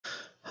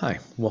Hi,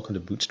 welcome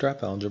to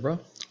Bootstrap Algebra,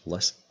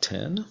 Lesson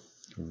 10,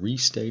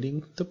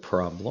 Restating the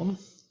Problem.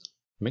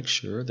 Make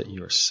sure that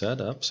you are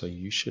set up so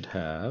you should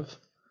have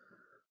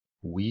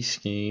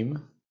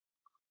WeScheme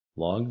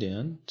logged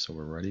in. So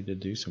we're ready to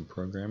do some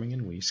programming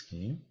in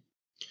WeScheme.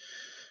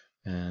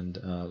 And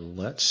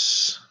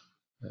let's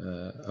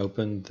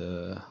open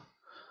the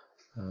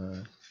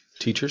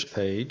teacher's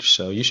page.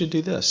 So you should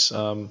do this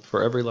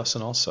for every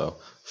lesson also.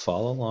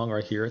 Follow along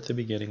right here at the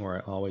beginning where I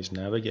always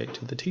navigate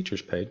to the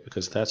teacher's page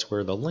because that's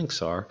where the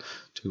links are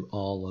to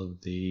all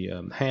of the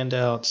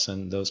handouts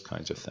and those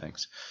kinds of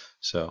things.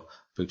 So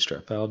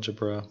Bootstrap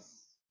Algebra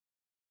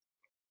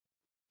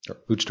or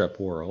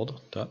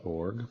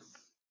bootstrapworld.org,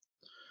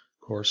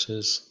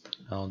 courses,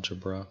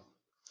 algebra,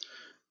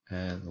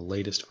 and the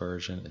latest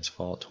version is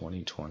fall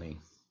 2020.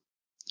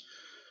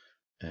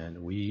 And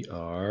we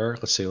are,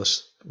 let's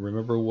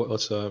remember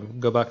let's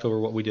go back over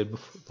what we did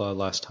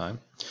last time.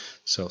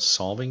 So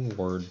solving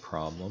word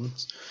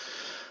problems.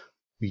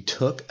 We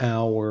took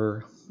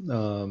our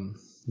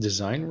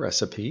design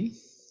recipe,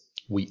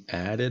 we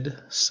added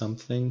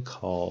something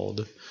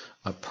called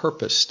a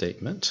purpose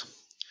statement.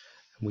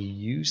 We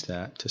use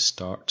that to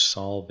start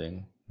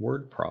solving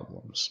word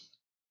problems.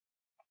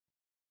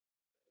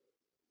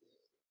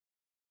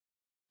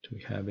 Do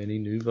we have any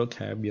new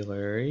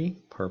vocabulary?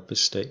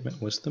 Purpose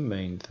statement was the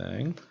main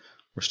thing.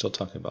 We're still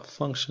talking about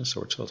functions, so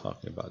we're still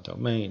talking about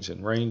domains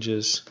and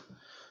ranges.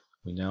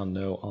 We now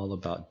know all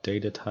about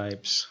data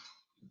types.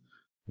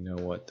 We know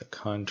what the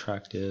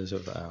contract is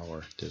of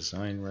our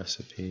design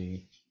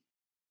recipe.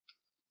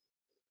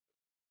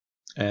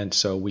 And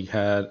so we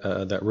had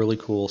that really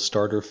cool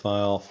starter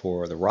file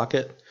for the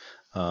rocket.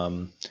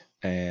 And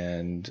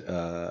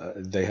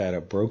they had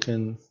a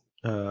broken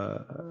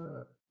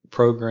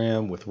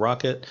program with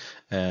rocket,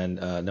 and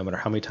no matter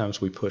how many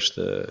times we push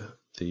the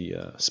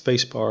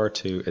space bar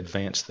to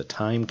advance the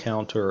time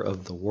counter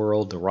of the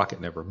world, the rocket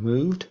never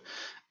moved.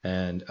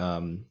 And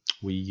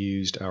we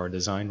used our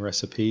design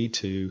recipe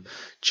to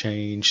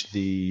change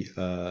the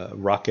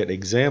rocket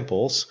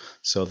examples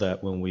so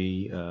that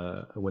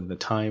when the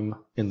time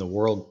in the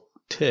world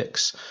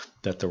ticks,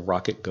 that the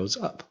rocket goes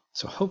up.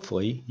 So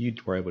hopefully you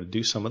were able to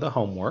do some of the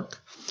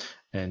homework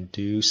and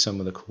do some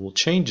of the cool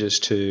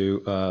changes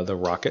to the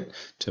rocket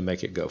to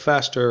make it go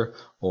faster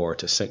or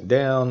to sink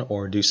down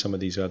or do some of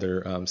these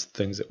other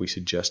things that we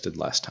suggested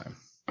last time.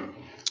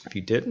 If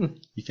you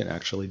didn't, you can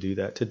actually do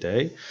that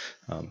today.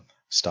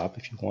 Stop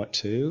if you want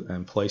to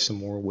and play some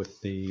more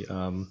with the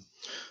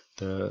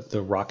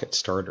rocket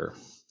starter.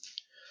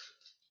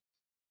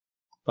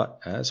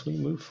 But as we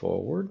move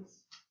forward,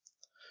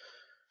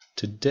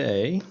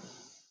 today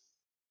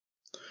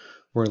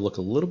we're going to look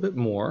a little bit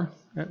more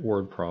at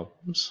word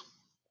problems.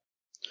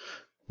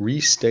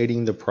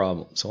 Restating the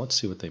problem. So let's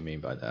see what they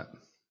mean by that.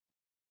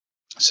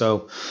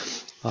 So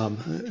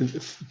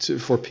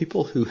for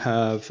people who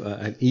have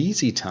an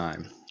easy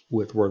time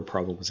with word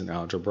problems in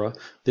algebra,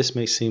 this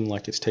may seem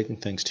like it's taking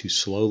things too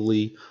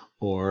slowly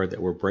or that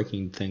we're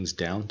breaking things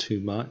down too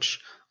much.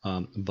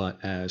 But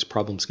as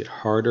problems get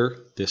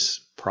harder, this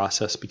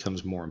process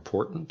becomes more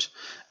important.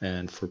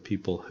 And for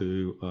people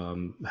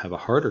who have a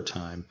harder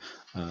time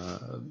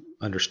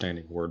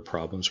understanding word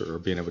problems or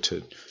being able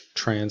to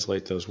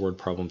translate those word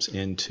problems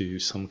into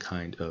some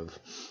kind of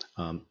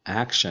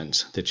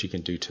actions that you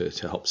can do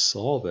to help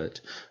solve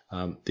it,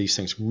 these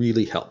things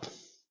really help.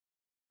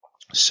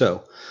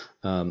 So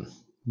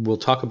we'll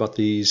talk about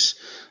these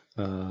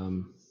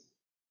kind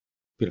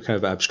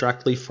of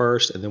abstractly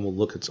first, and then we'll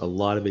look at a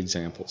lot of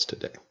examples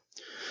today.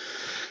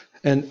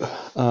 And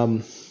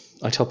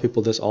I tell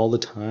people this all the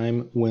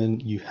time: when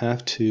you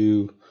have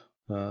to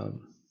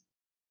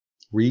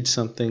read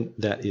something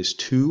that is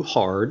too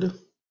hard,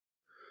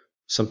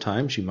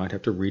 sometimes you might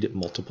have to read it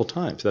multiple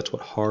times. That's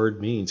what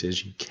hard means,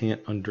 is you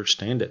can't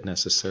understand it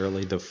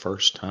necessarily the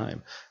first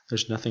time.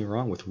 There's nothing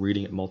wrong with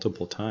reading it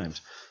multiple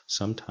times.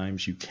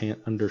 Sometimes you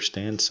can't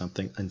understand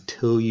something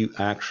until you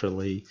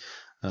actually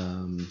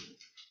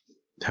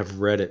have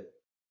read it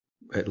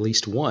at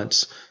least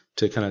once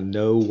to kind of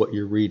know what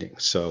you're reading.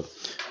 So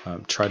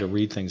try to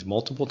read things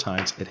multiple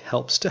times. It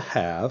helps to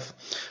have,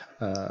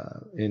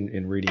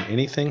 in reading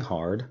anything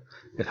hard,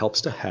 it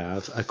helps to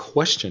have a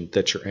question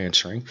that you're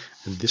answering.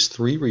 And this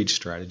 3-read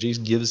strategies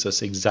gives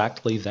us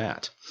exactly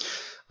that.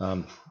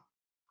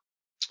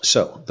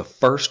 So the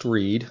first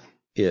read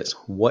is,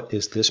 what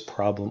is this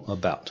problem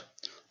about?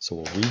 So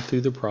we'll read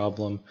through the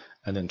problem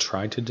and then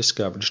try to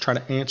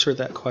answer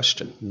that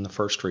question in the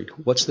first read.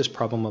 What's this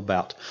problem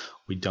about?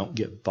 We don't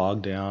get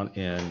bogged down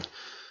in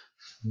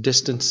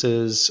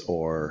distances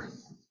or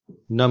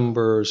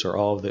numbers or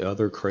all of the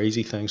other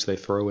crazy things they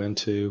throw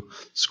into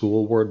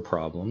school word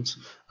problems.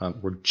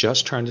 We're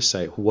just trying to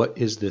say, what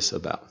is this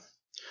about?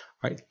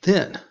 All right,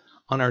 then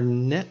on our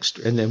next,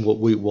 and then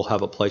we'll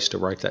have a place to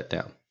write that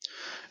down.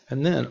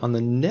 And then on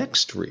the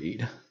next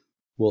read,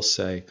 we'll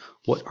say,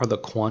 what are the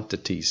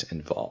quantities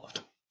involved?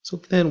 So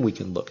then we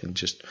can look and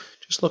just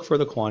look for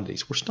the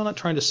quantities. We're still not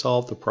trying to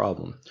solve the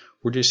problem.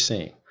 We're just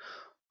saying,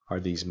 are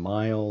these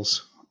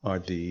miles? Are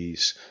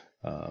these,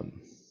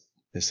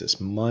 is this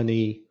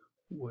money?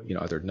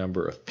 are there a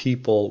number of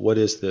people? What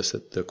is this,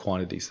 the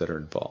quantities that are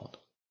involved?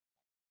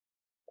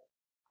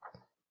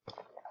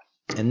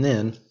 And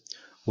then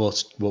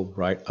we'll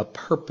write a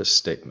purpose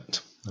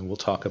statement. And we'll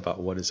talk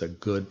about what is a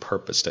good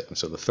purpose statement.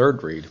 So the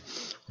third read,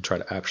 we'll try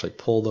to actually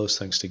pull those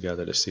things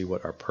together to see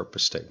what our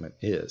purpose statement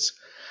is.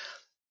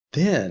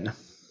 Then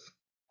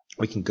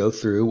we can go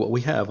through what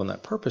we have on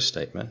that purpose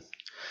statement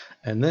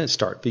and then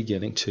start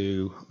beginning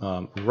to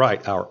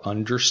write our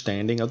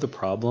understanding of the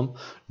problem.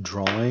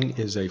 Drawing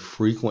is a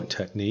frequent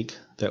technique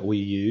that we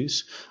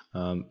use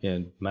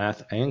in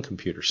math and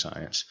computer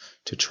science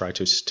to try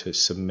to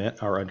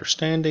submit our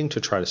understanding,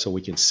 so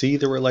we can see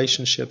the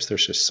relationships.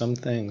 There's just some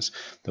things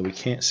that we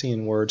can't see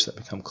in words that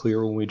become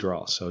clear when we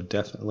draw. So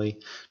definitely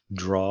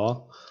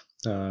draw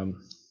on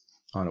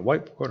a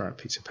whiteboard, on a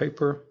piece of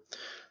paper.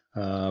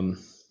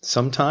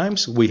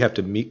 Sometimes we have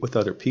to meet with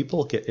other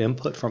people, get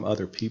input from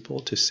other people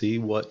to see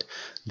what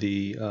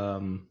the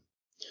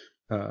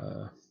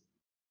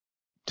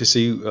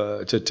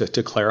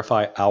to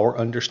clarify our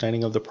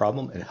understanding of the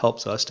problem. It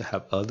helps us to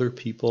have other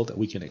people that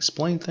we can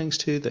explain things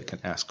to, that can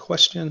ask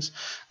questions,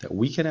 that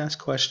we can ask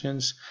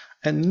questions,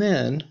 and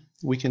then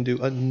we can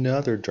do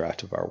another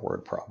draft of our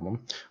word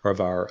problem or of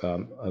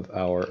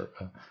our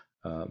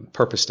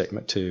purpose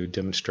statement to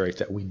demonstrate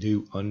that we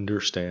do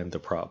understand the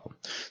problem.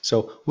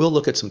 So we'll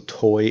look at some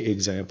toy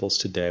examples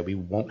today. We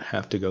won't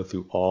have to go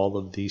through all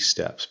of these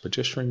steps, but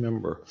just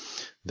remember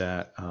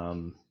that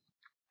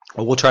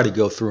we'll try to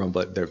go through them,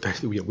 but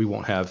we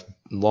won't have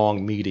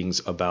long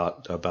meetings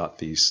about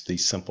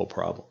these simple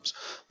problems,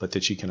 but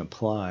that you can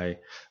apply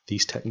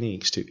these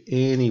techniques to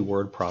any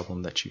word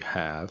problem that you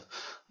have.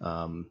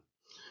 When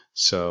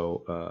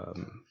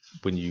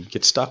you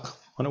get stuck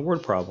on a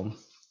word problem,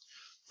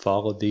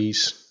 follow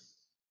these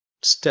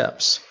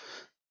steps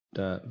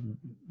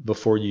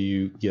before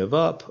you give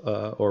up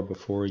or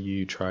before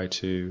you try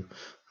to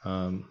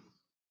come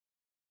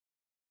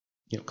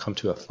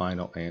to a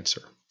final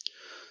answer.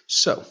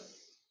 So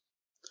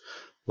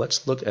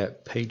let's look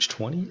at page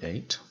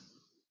 28.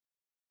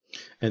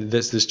 And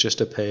this is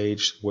just a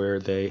page where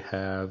they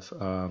have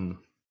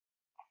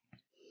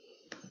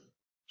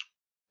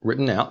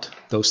written out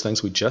those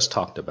things we just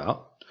talked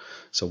about.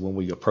 So when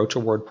we approach a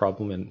word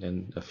problem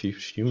in a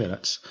few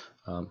minutes,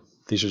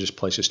 these are just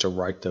places to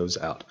write those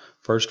out.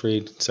 First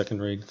read,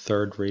 second read,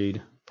 third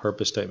read,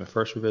 purpose statement,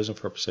 first revision,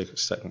 purpose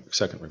statement,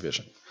 second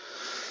revision.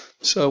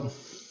 So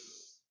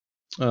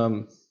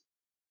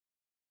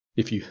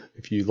if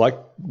you like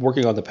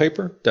working on the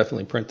paper,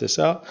 definitely print this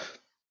out.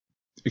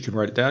 You can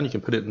write it down. You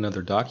can put it in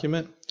another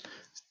document.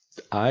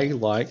 I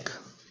like,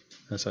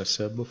 as I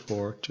said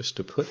before, just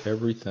to put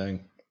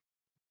everything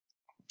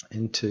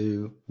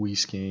into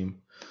WeScheme.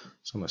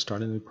 So I'm going to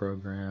start a new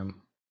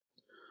program.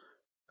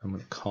 I'm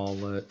going to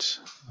call it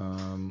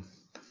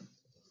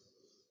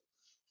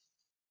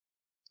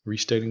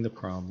Restating the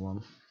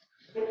Problem.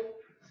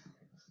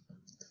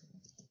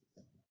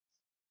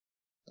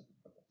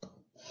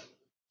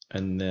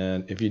 And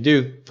then if you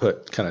do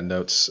put kind of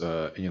notes,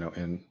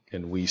 in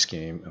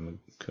WeScheme, I'm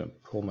going to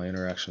pull my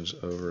interactions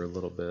over a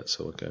little bit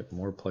so we'll get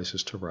more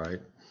places to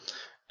write.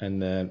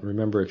 And then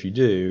remember, if you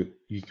do,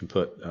 you can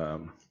put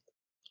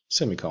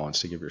semicolons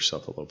to give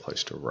yourself a little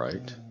place to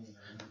write.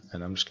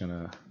 And I'm just going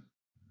to,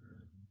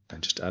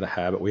 just out of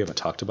habit, we haven't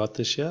talked about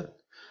this yet,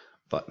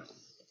 but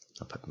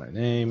I'll put my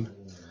name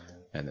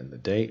and then the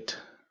date.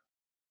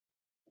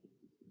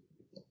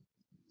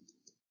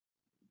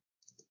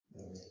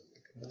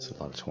 That's a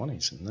lot of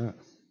 20s in that.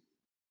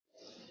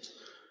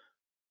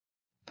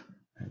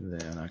 And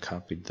then I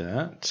copied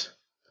that.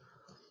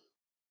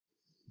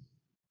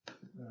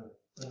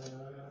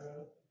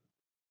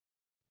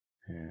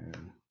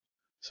 And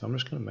so I'm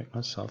just going to make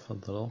myself a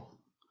little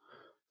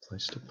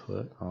place to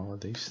put all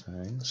of these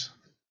things.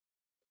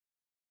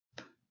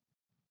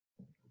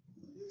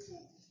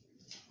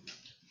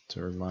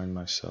 To remind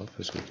myself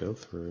as we go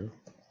through.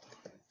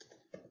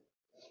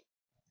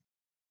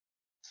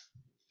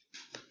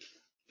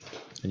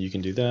 And you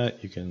can do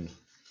that. You can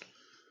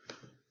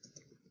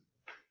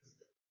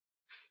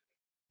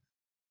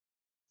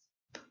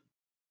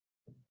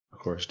of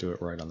course do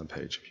it right on the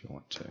page if you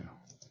want to.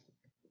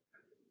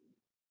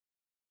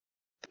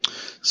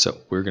 So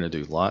we're going to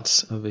do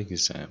lots of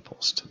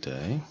examples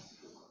today.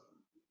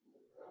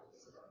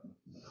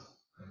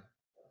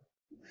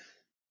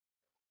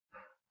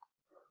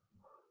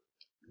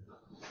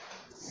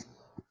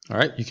 All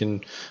right, you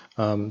can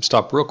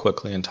stop real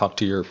quickly and talk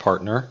to your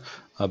partner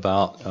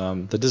about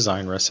the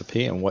design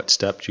recipe and what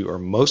steps you are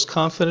most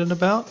confident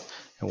about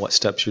and what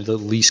steps you're the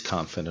least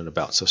confident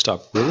about. So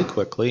stop really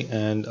quickly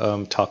and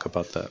talk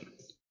about that.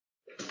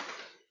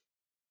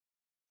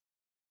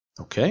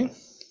 Okay.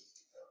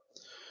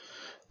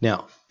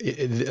 Now,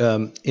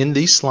 in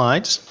these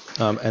slides,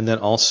 and then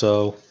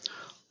also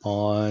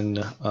on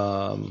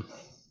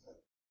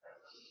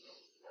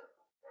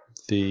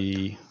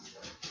the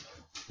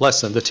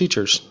lesson, the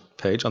teacher's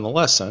page on the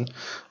lesson,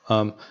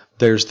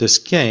 there's this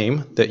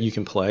game that you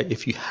can play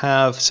if you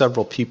have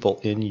several people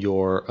in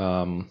your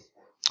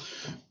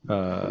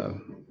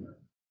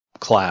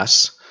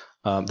class.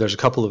 there's a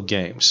couple of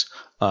games.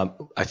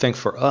 I think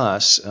for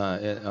us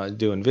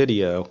doing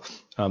video,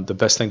 the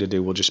best thing to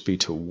do will just be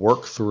to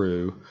work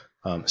through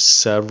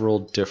several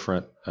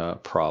different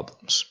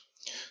problems.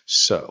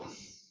 So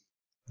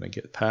I'm going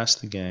to get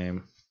past the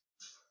game,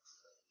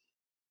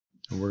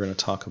 and we're going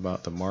to talk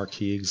about the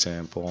marquee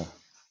example.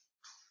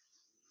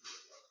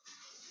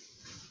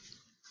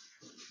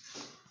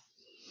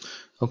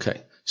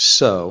 Okay,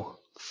 so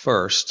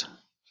first,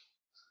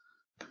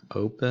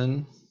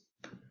 open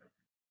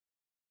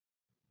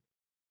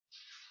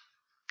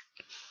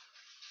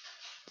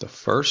the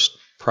first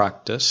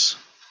practice,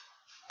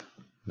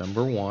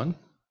 number 1.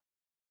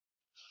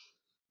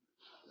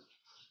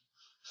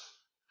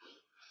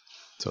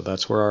 So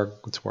that's where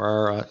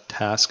our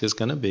task is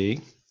going to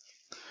be.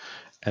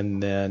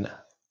 And then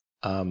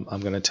I'm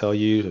going to tell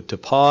you to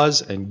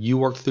pause, and you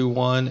work through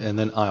one, and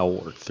then I'll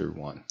work through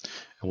one.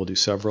 And we'll do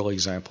several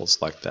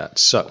examples like that.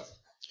 So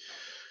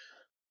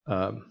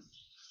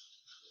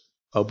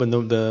open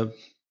the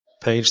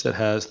page that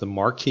has the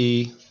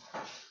marquee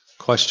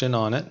question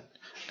on it,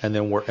 and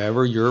then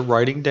wherever you're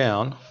writing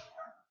down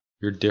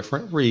your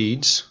different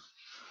reads,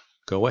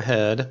 go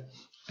ahead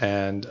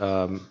and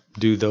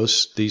do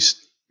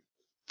these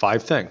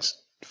 5 things.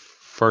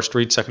 First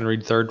read, second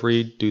read, third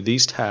read, do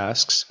these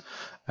tasks,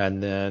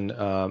 and then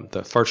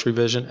the first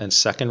revision and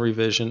second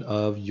revision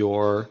of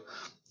your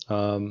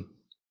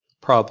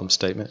problem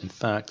statement. In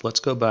fact,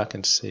 let's go back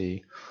and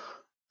see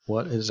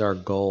what is our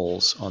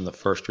goals on the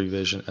first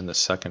revision and the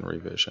second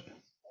revision.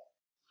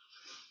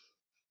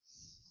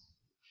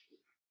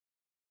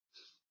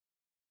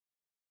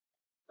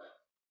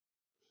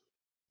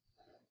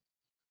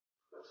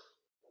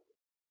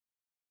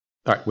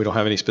 All right, we don't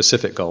have any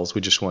specific goals.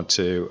 We just want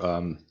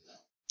to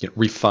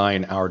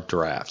refine our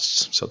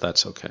drafts, so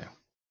that's okay.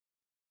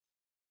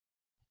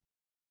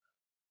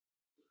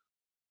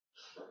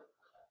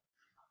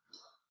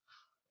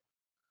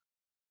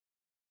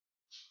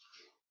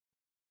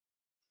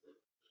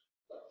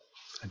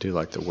 I do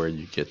like the where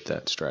you get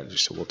that strategy,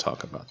 so we'll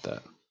talk about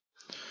that.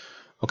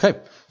 Okay,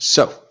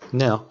 so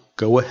now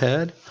go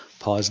ahead,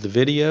 pause the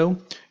video.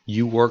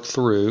 You work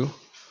through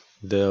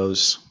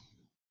those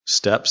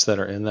steps that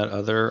are in that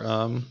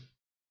other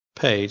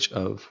page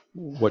of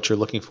what you're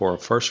looking for: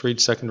 first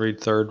read, second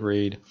read, third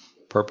read,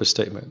 purpose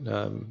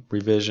statement,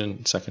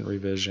 revision, second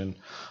revision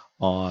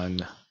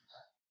on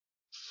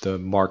the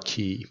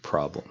marquee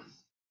problem.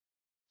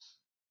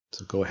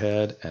 So go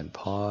ahead and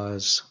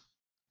pause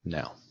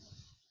now.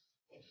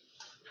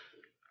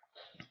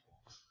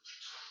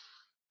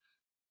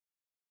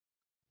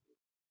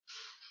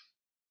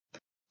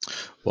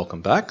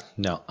 Welcome back.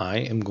 Now I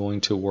am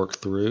going to work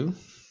through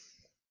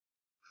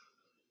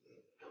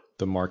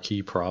the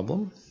marquee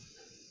problem.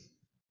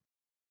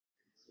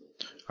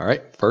 All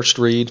right, first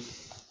read.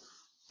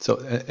 So,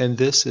 and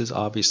this is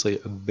obviously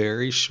a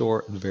very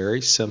short,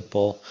 very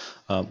simple.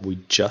 We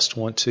just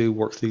want to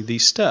work through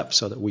these steps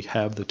so that we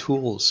have the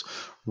tools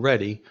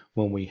ready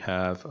when we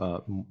have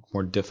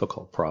more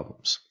difficult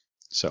problems.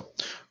 So,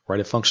 write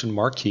a function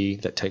marquee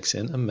that takes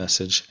in a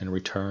message and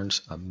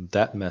returns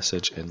that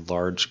message in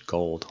large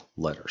gold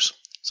letters.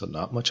 So,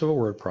 not much of a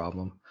word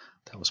problem.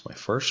 That was my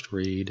first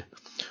read.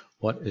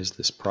 What is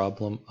this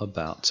problem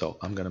about? So,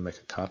 I'm going to make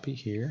a copy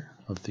here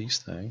of these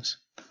things.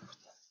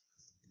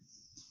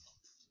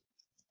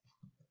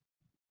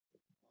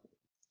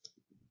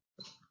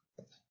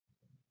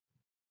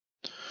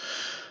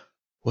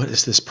 What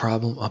is this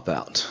problem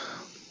about?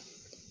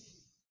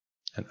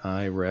 And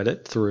I read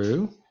it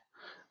through,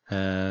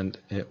 and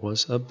it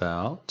was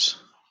about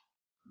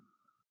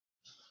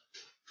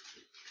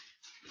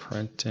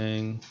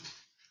printing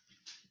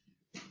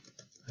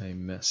a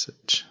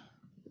message.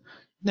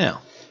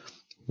 Now,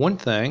 one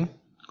thing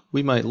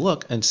we might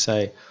look and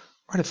say,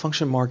 write a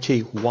function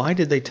marquee. Why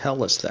did they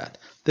tell us that?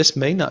 This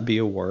may not be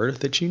a word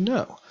that you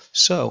know.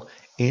 So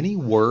any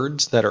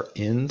words that are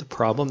in the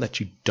problem that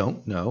you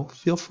don't know,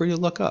 feel free to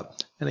look up.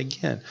 And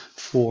again,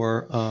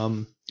 for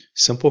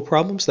simple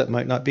problems, that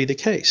might not be the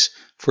case.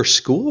 For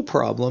school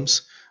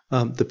problems,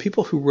 the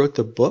people who wrote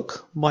the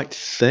book might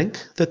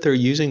think that they're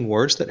using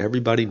words that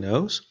everybody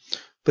knows,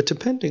 but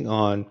depending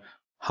on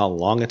how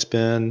long it's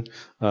been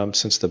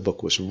since the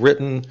book was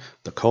written,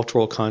 the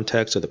cultural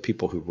context of the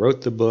people who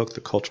wrote the book,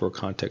 the cultural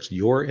context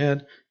you're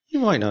in, you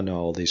might not know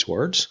all these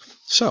words.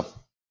 So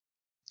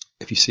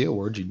if you see a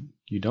word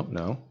you don't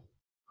know,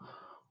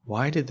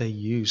 why did they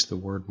use the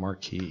word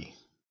marquee?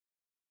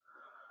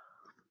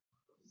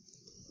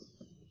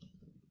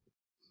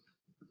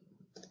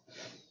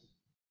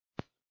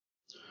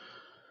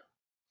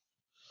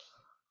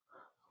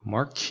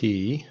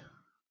 Marquee,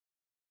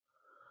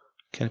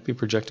 can it be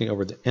projecting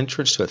over the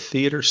entrance to a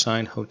theater,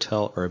 sign,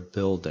 hotel, or a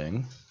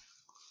building?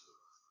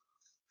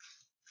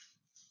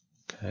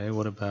 Okay,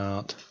 what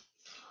about...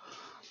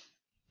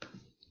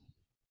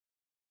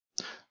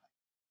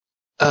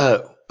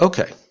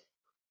 okay.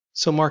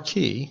 So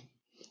marquee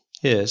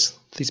is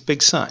these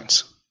big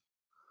signs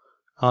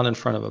on in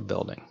front of a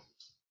building.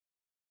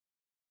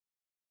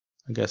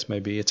 I guess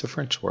maybe it's a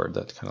French word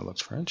that kind of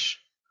looks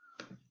French.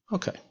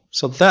 Okay,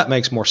 So that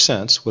makes more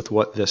sense with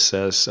what this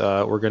says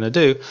we're going to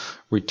do.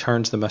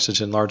 Returns the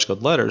message in large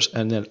gold letters.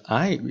 And then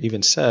I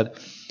even said,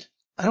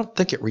 I don't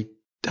think it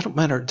doesn't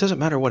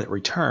matter what it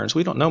returns.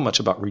 We don't know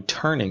much about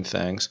returning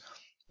things.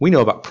 We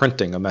know about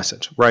printing a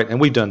message, right? And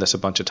we've done this a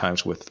bunch of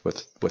times with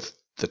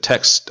the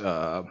text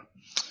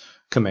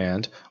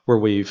command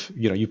where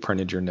you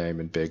printed your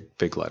name in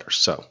big letters.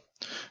 So,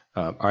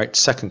 all right,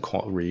 second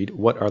read,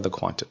 what are the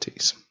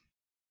quantities?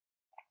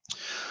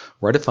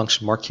 Write a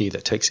function marquee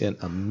that takes in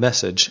a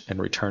message and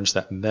returns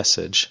that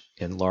message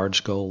in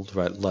large gold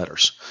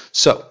letters.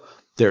 So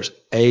there's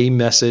a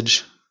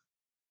message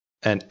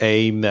and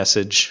a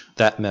message,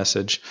 that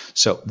message.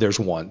 So there's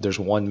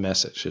one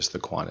message is the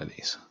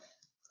quantities.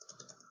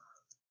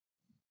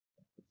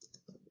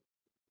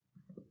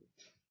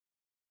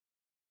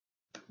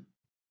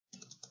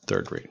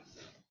 Third read.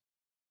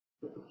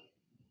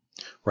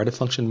 Write a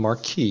function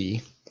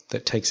marquee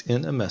that takes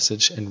in a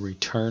message and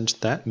returns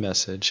that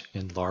message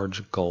in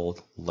large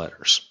gold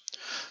letters.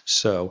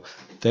 So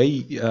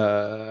this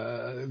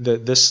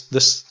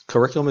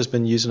curriculum has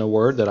been using a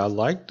word that I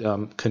liked,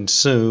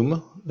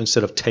 consume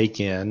instead of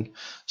take in.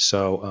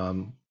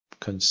 So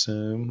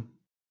consume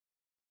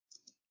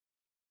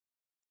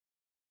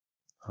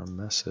a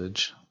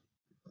message,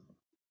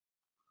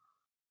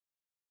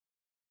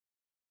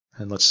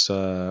 and let's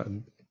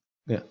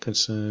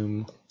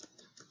consume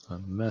a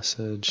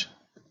message.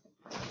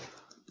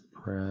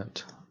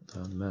 Print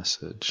the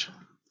message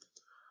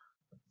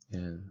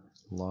in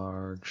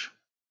large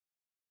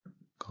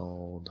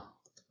gold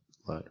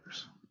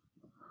letters.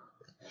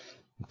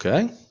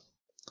 Okay.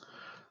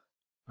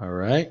 All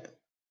right.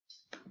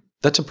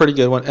 That's a pretty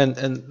good one.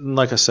 And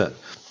like I said,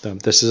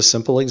 this is a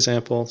simple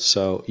example,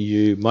 so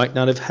you might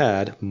not have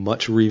had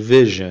much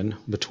revision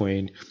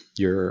between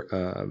your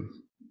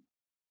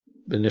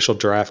initial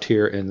draft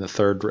here in the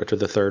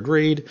third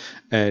read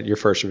and your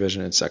first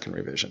revision and second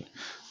revision.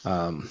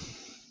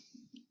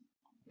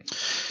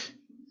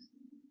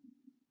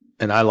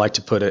 And I like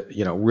to put it,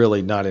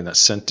 really not in a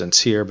sentence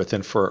here, but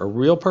then for a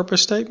real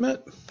purpose statement,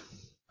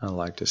 I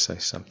like to say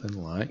something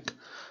like,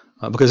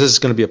 because this is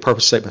going to be a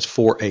purpose statement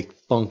for a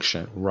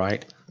function,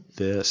 right?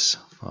 This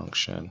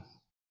function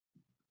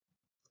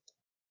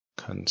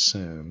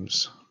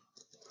consumes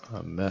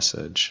a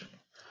message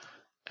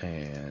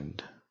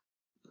and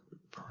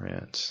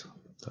prints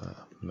the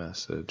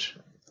message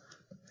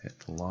in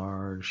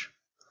large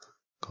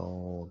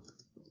gold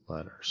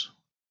letters.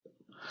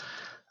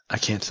 I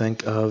can't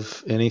think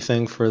of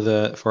anything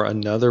for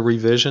another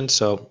revision,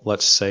 so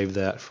let's save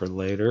that for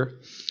later.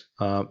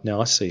 Now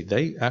let's see.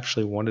 They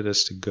actually wanted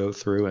us to go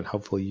through, and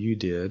hopefully you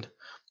did,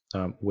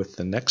 with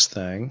the next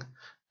thing.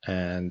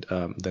 And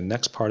the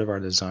next part of our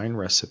design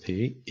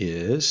recipe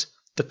is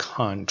the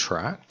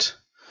contract.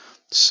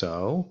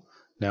 So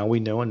now we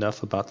know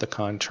enough about the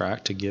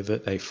contract to give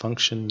it a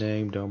function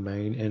name,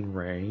 domain, and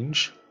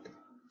range.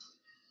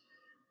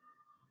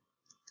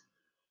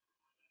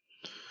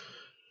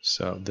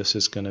 So this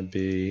is going to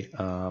be,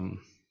 I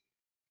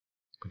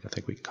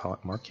think we can call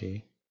it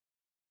marquee.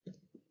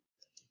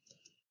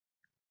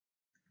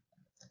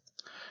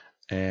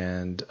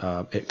 And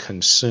it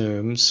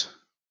consumes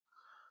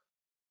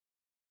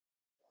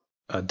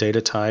a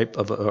data type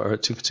or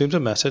it consumes a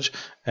message,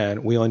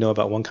 and we only know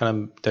about one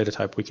kind of data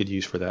type we could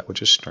use for that,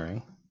 which is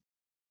string.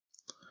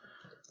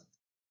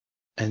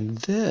 And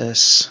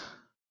this,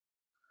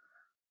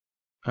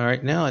 all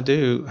right, now I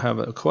do have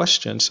a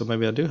question, so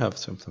maybe I do have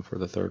something for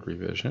the third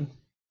revision.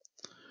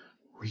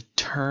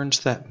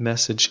 Returns that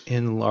message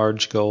in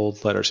large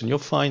gold letters. And you'll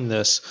find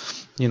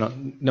this, no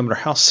matter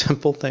how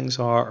simple things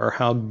are or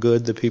how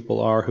good the people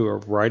are who are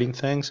writing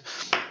things,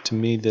 to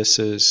me this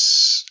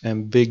is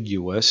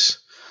ambiguous.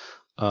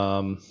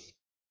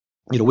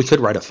 We could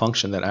write a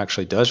function that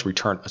actually does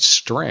return a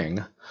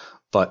string,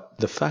 but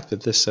the fact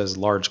that this says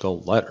large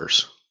gold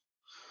letters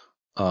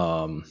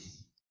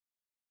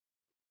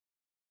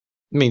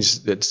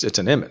means it's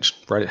an image,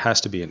 right? It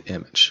has to be an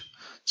image.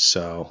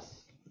 So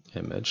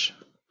image.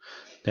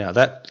 Now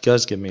that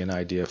does give me an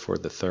idea for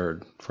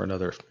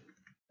another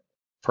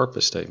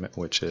purpose statement,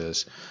 which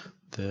is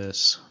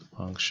this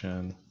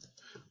function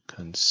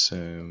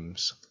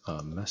consumes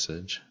a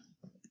message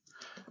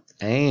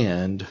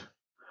and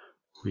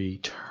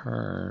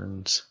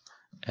returns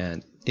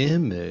an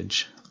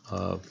image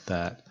of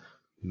that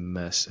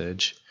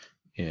message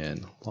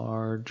in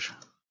large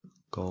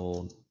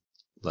gold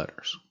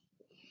letters.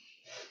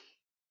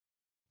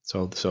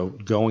 So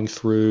going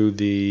through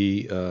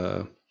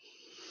the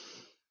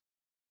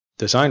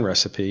design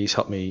recipes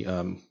help me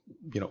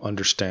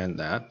understand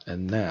that.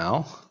 And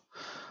now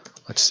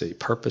let's see,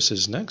 purpose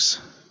is next.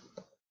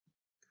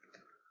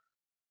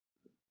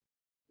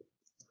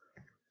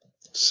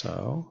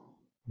 So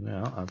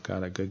now I've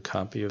got a good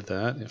copy of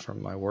that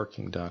from my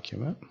working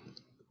document.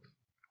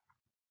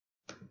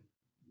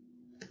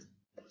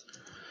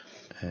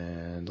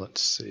 And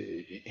let's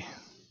see.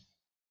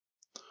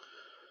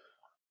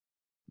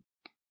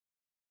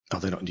 Oh,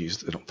 they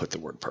don't put the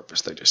word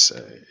purpose. They just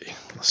say,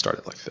 let's start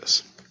it like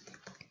this.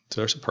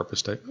 So there's a purpose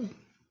statement.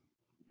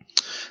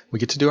 We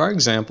get to do our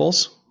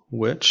examples.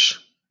 which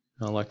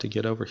I like to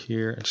get over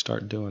here and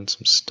start doing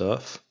some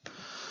stuff.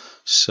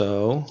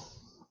 So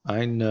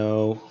I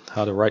know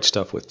how to write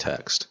stuff with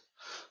text.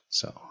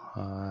 So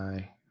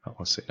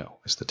let's see, no,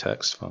 it's the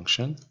text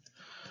function.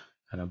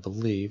 And I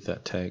believe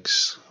that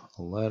takes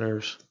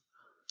letters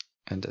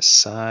and a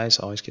size.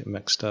 I always get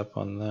mixed up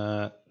on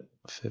that.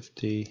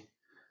 50,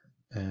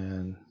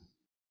 and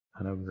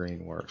I know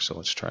green works, so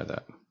let's try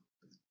that. All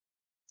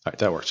right,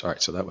 that works. All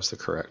right, so that was the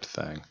correct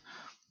thing.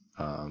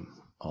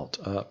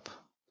 Alt up.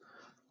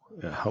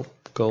 I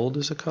hope gold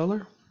is a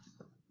color.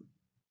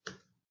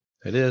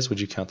 It is. Would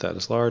you count that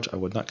as large? I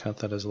would not count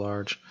that as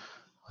large.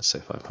 Let's say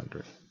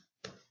 500.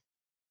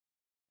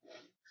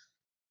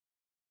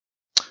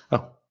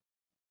 Oh.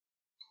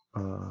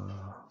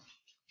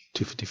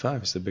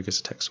 255 is the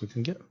biggest text we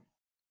can get.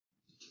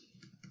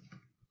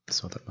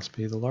 So that must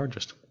be the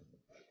largest.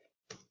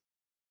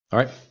 All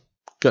right,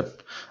 good. All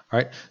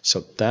right,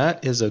 so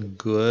that is a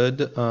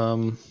good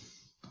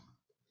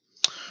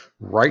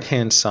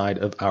right-hand side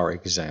of our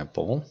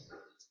example.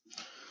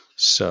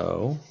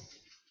 So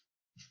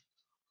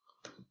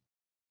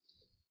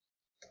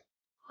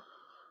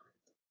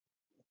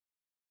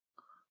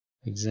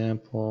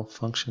example,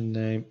 function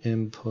name,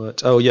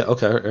 input. Oh yeah,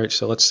 okay, all right,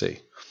 so let's see.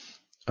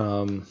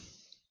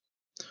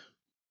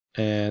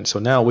 And so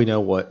now we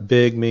know what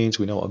big means,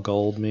 we know what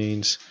gold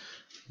means.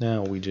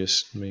 Now let me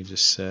just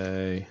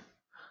say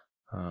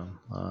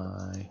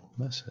my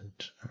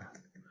message.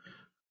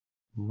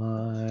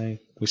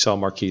 We saw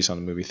marquees on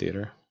the movie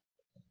theater.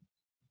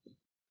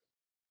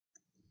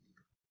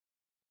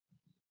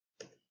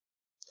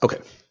 Okay,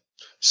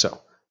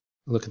 so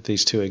look at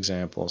these two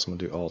examples. I'm going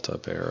to do alt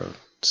up arrow.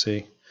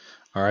 See?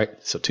 All right,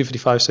 so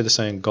 255 stayed the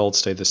same, gold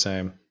stayed the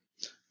same.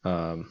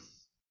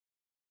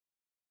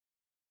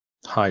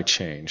 High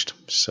changed.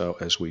 So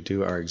as we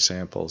do our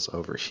examples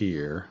over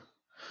here,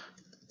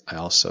 I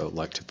also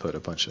like to put a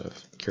bunch of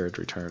carriage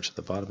returns at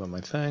the bottom of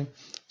my thing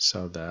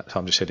so that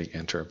I'm just hitting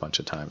enter a bunch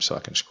of times so I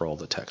can scroll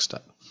the text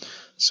up.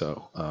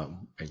 So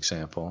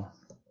example.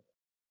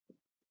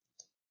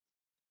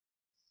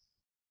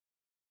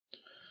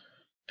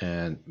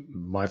 And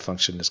my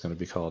function is going to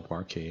be called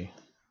marquee.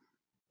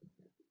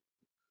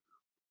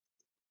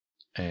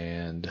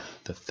 And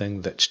the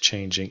thing that's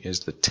changing is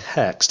the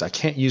text. I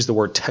can't use the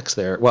word text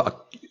there.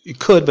 Well, you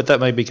could, but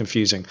that may be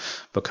confusing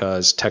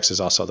because text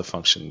is also the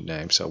function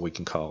name, so we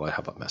can call it,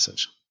 how about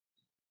message?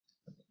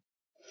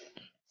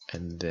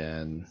 And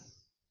then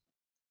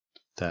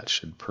that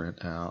should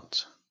print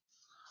out.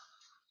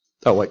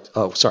 Oh, wait.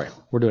 Oh, sorry.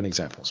 We're doing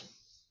examples.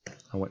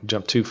 I went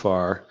jump too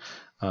far.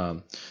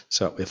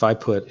 So if I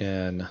put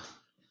in,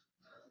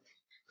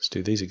 let's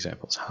do these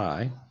examples.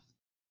 Hi.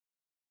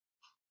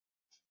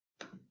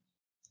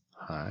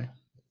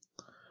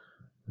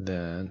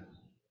 Then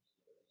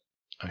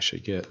I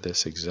should get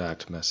this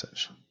exact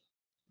message,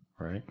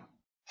 right?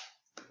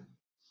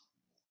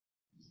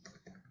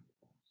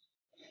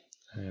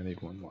 And I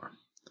need one more.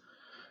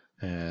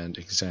 And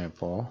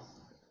example,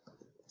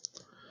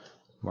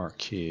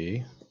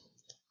 marquee,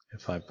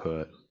 if I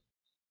put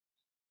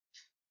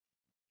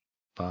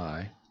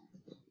by,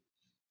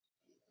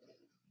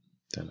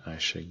 then I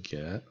should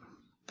get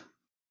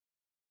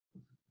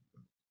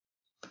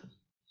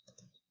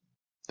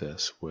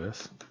this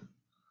with,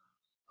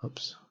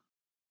 oops,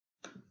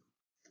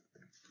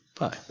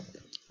 by,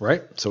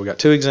 right? So we got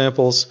two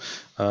examples.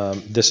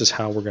 This is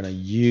how we're going to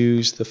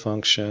use the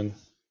function,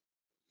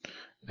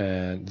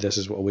 and this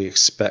is what we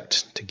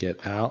expect to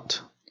get out,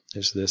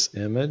 is this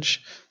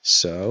image.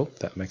 So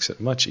that makes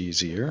it much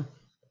easier.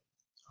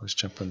 I was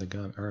jumping the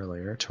gun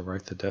earlier to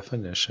write the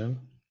definition.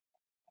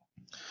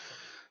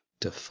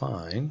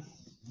 Define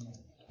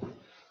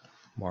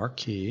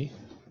marquee.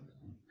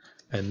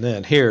 And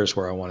then here's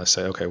where I want to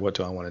say, okay, what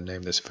do I want to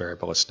name this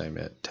variable? Let's name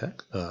it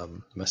text,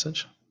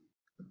 message.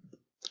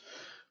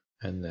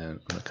 And then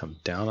I'm going to come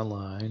down a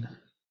line,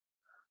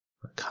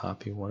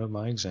 copy one of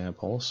my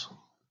examples,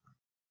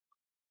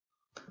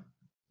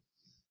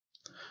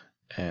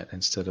 and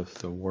instead of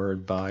the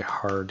word by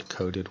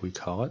hard-coded, we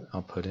call it,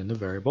 I'll put in the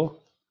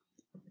variable.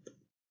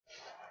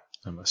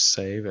 I'm going to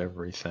save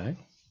everything,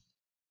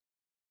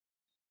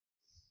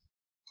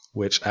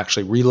 which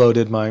actually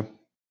reloaded my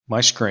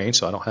screen,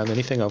 so I don't have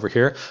anything over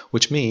here,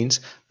 which means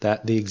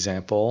that the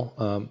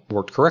example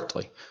worked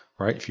correctly,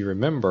 right? If you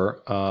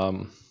remember,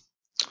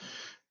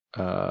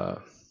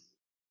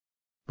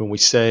 when we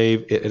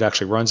save, it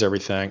actually runs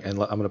everything, and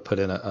I'm going to put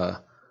in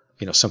a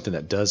something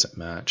that doesn't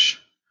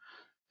match,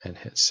 and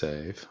hit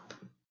save.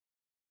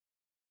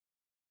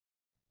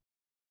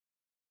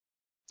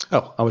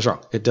 Oh, I was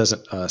wrong. It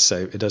doesn't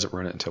save. It doesn't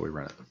run it until we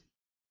run it.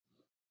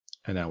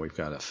 And now we've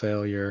got a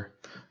failure.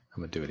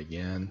 I'm going to do it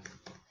again.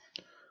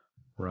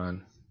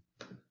 Run.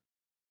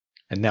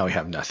 And now we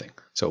have nothing.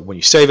 So when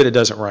you save it, it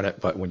doesn't run it,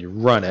 but when you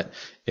run it,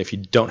 if you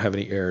don't have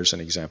any errors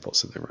and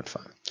examples, then they run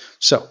fine.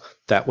 So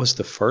that was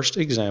the first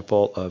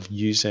example of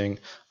using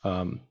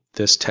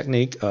this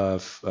technique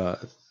of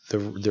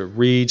the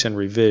reads and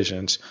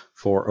revisions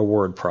for a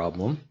word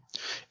problem.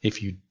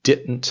 If you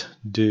didn't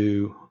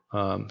do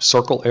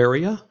circle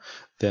area,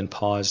 then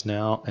pause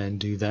now and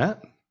do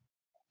that.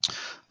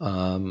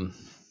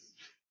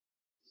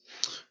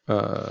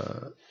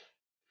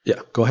 Yeah,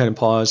 go ahead and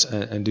pause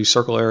and do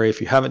circle area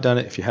if you haven't done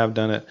it. If you have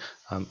done it,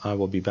 I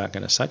will be back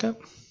in a second.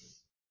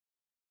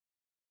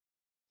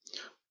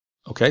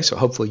 Okay, so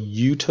hopefully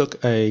you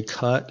took a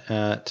cut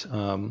at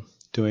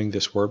doing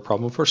this word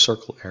problem for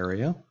circle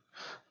area.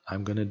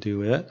 I'm going to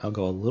do it. I'll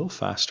go a little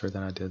faster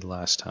than I did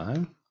last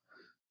time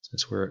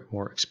since we're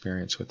more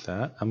experienced with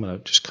that. I'm going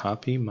to just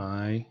copy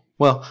my,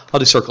 well, I'll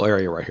do circle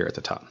area right here at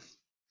the top.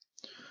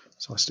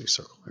 So let's do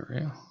circle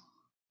area.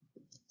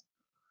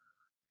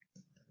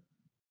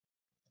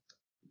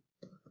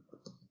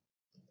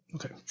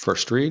 Okay,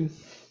 first read.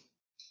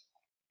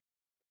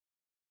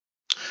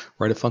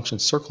 Write a function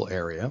circle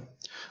area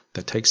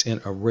that takes in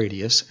a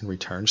radius and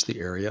returns the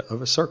area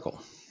of a circle.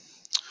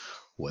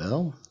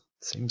 Well,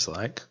 it seems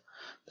like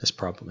this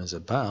problem is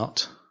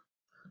about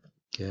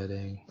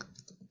getting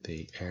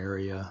the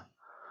area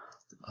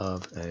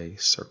of a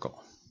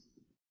circle.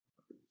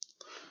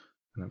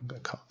 And I'm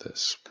going to call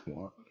this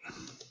 1.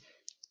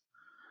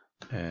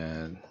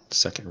 And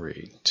second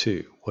read,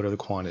 2. What are the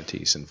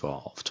quantities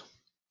involved?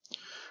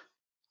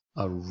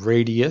 A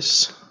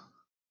radius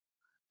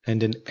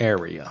and an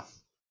area.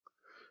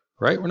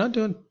 Right? We're not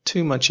doing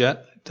too much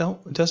yet.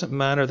 It doesn't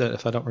matter that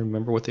if I don't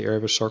remember what the area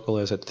of a circle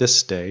is at this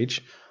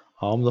stage.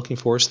 All I'm looking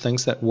for is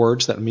things that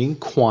words that mean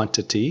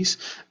quantities.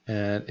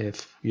 And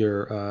if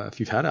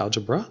you've had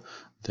algebra,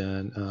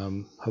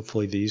 then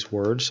hopefully these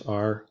words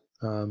are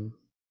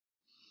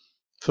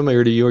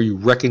familiar to you, or you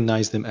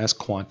recognize them as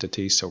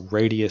quantities. So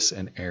radius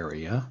and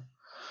area.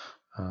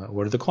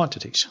 What are the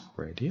quantities?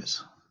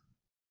 Radius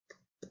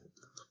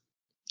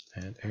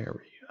and area.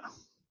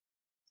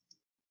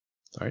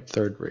 All right,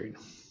 third read.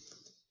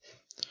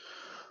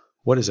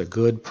 What is a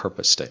good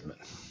purpose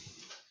statement?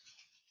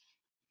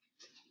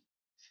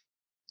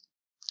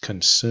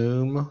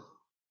 Consume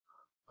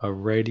a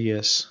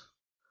radius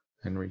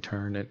and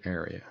return an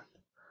area.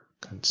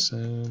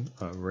 Consume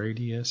a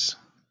radius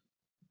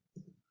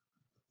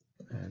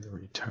and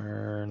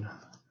return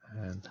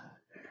an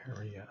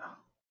area.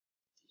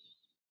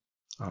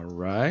 All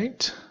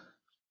right.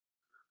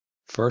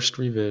 First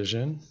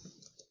revision.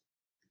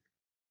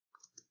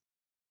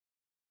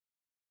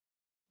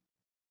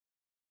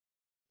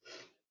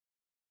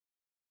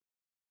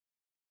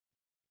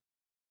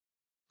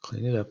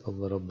 Clean it up a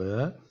little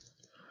bit.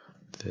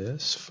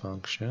 This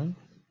function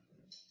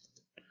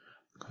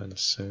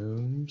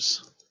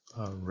consumes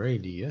a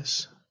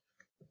radius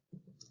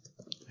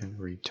and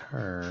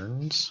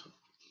returns.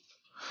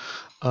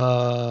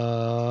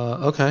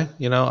 Okay,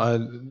 you know,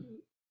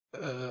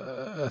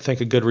 I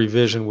think a good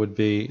revision would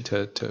be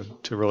to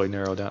really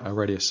narrow down a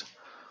radius.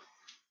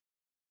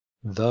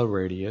 The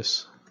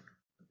radius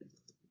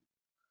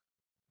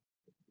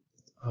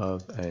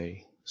of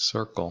a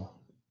circle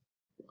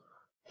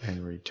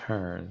and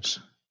returns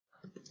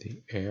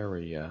the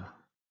area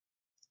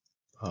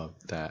of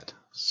that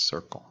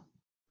circle.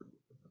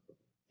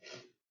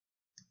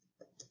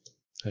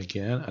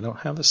 Again, I don't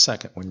have a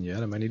second one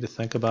yet. I might need to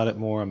think about it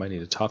more. I might need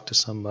to talk to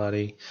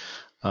somebody.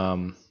 So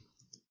I'm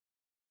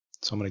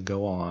going to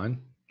go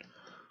on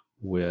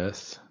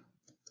with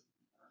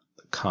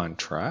the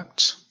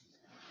contract.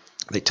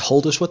 They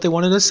told us what they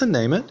wanted us to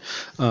name it,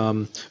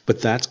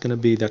 but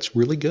that's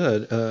really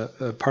good.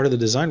 Part of the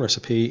design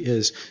recipe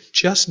is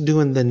just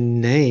doing the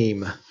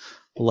name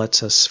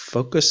lets us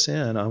focus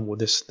in on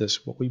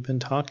this what we've been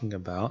talking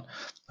about,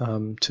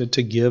 to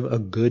give a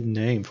good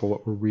name for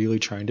what we're really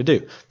trying to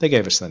do. They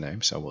gave us the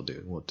name, so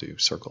we'll do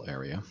circle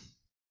area.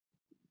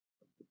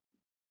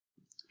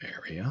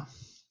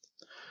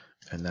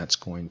 And that's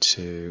going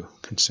to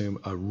consume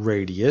a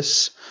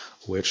radius,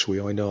 which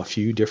we only know a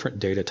few different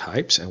data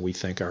types, and we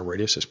think our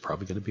radius is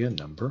probably going to be a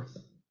number.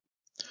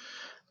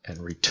 And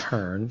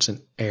returns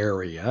an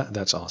area,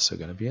 that's also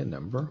going to be a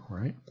number,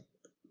 right?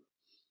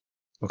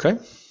 Okay.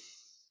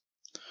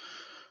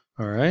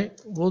 All right.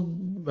 Well,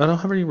 I don't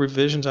have any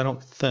revisions, I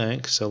don't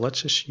think, so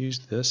let's just use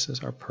this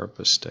as our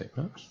purpose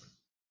statement.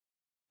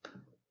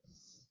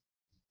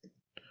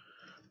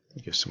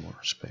 Give some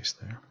more space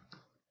there.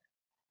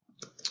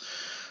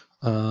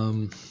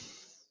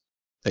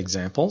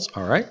 Examples.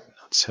 All right,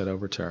 let's head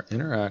over to our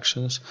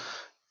interactions.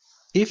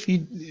 If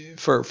you,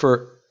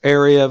 for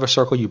area of a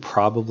circle, you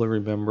probably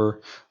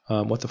remember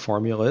what the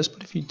formula is,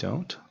 but if you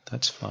don't,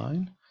 that's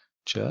fine.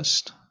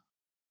 Just,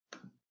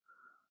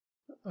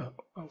 I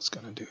was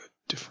going to do a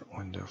different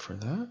window for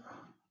that.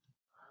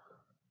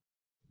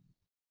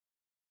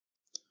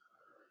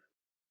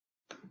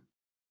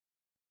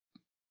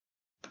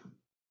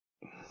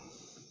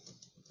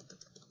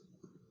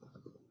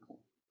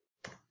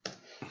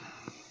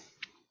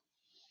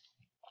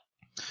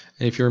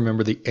 And if you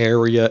remember, the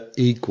area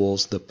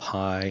equals the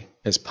pi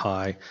as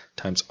pi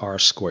times r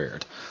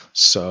squared.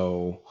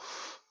 So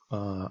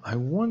I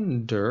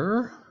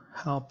wonder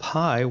how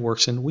pi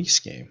works in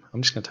WeScheme.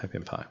 I'm just going to type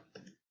in pi.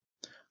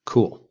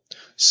 Cool.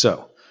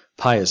 So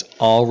pi is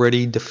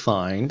already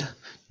defined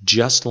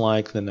just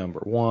like the number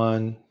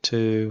 1,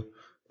 2,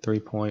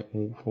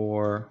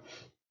 3.4,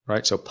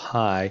 right? So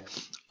pi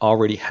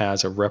already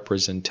has a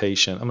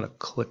representation. I'm going to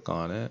click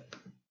on it.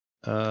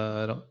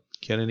 I don't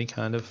get any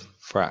kind of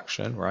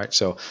fraction, right?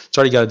 So it's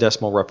already got a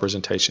decimal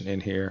representation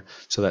in here,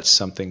 so that's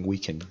something we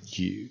can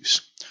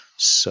use.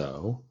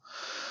 So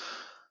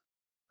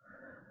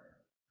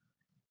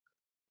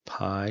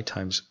pi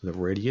times the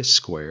radius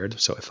squared.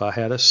 So if I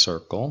had a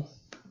circle,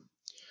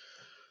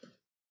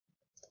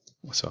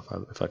 so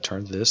if I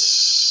turn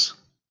this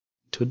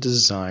to a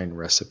design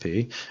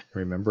recipe,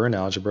 remember in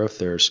algebra, if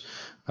there's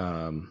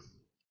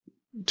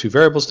two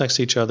variables next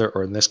to each other,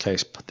 or in this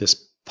case,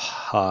 this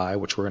pi,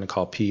 which we're going to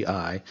call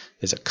pi,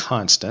 is a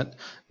constant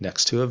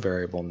next to a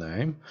variable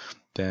name,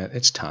 then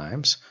it's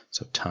times.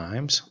 So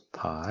times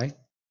pi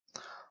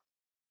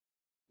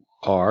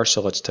r,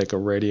 so let's take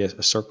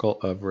a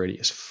circle of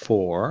radius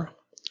 4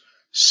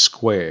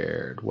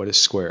 squared. What is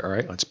square? All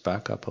right, let's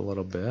back up a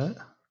little bit.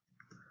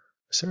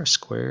 Is there a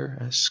square?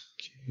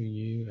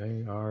 S-Q-U-A-R-D.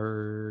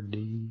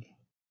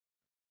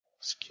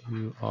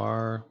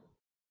 S-Q-R.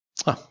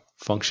 Ah,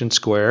 function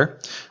square.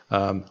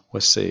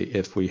 Let's see,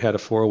 if we had a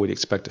 4, we'd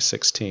expect a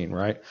 16,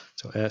 right?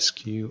 So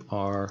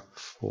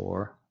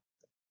SQR4.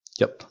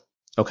 Yep.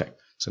 Okay,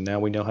 so now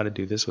we know how to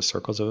do this with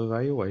circles of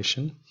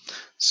evaluation.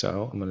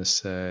 So I'm going to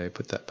say,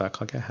 put that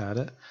back like I had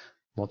it,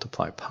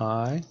 multiply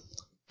pi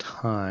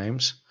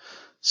times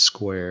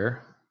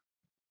square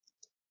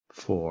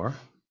 4,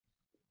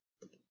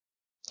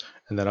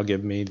 and that'll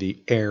give me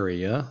the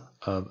area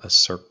of a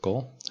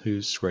circle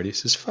whose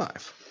radius is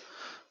 5.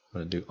 I'm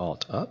going to do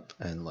Alt up,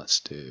 and let's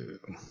do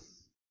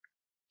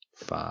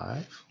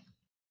 5.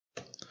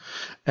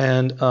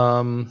 And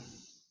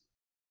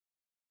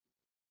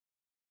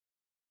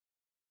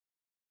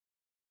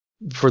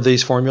for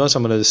these formulas,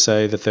 I'm going to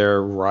say that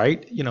they're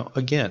right. You know,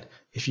 again,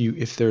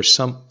 if there's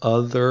some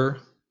other,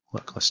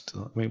 look,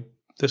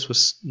 this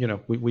was, you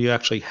know, we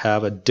actually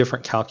have a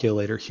different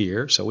calculator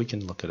here, so we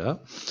can look it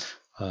up.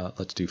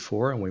 Let's do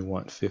 4, and we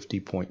want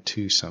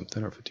 50.2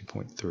 something, or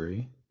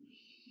 50.3.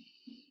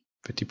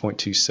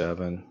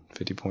 50.27,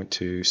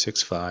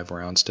 50.265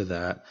 rounds to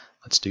that.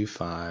 Let's do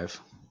 5.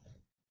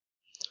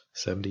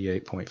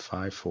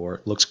 78.54.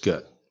 Looks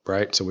good,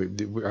 right? So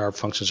our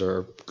functions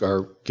are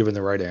given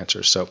the right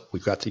answers. So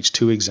we've got these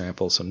two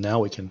examples. So now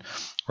we can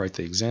write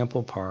the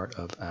example part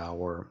of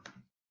our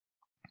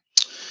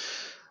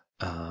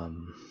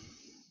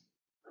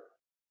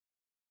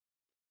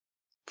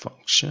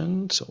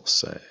function. So we'll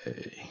say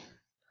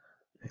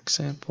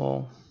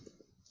example,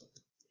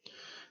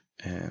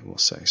 and we'll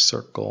say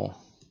circle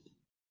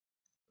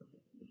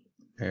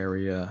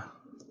area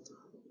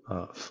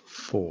of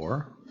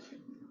 4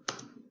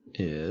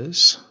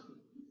 is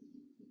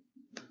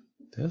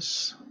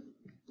this.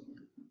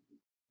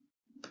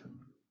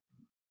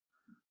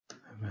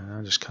 Man,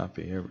 I'll just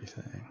copy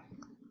everything.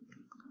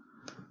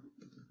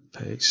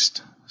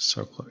 Paste.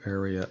 Circle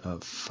area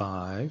of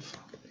 5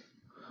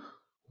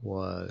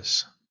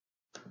 was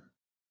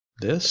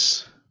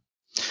this.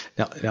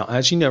 Now,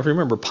 as you know,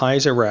 remember, pi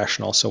is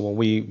irrational, so when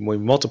we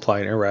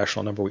multiply an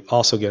irrational number, we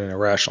also get an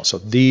irrational. So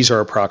these are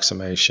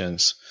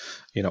approximations,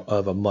 you know,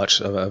 of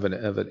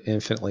an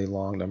infinitely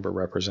long number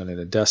representing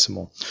a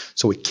decimal.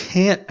 So we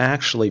can't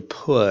actually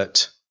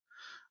put,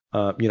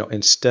 you know,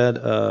 instead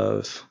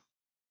of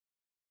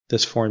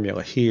this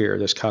formula here,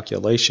 this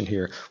calculation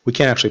here, we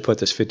can't actually put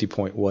this 50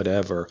 point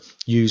whatever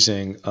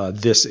using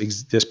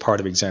this part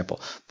of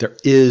example. There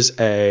is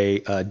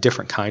a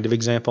different kind of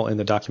example in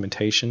the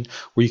documentation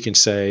where you can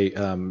say,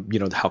 you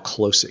know, how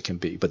close it can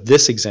be. But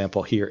this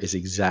example here is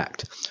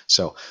exact.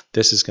 So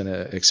this is going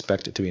to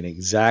expect it to be an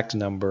exact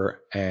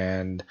number,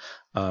 and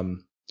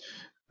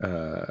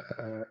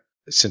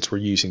since we're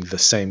using the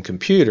same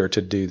computer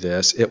to do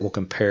this, it will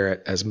compare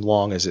it as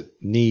long as it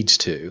needs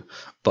to,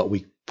 but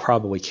we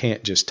probably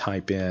can't just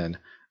type in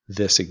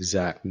this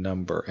exact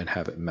number and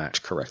have it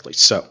match correctly.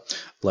 So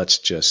let's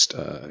just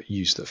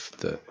use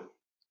the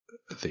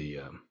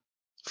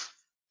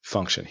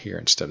function here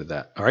instead of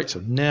that. All right, so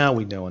now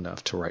we know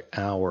enough to write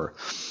our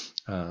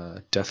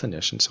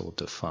definition. So we'll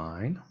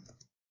define,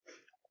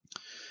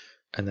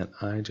 and then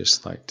I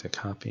just like to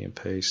copy and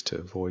paste to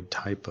avoid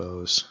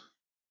typos.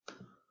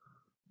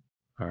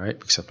 All right,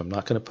 except I'm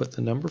not going to put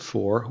the number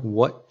 4.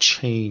 What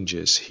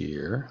changes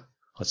here?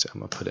 Let's see, I'm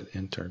going to put an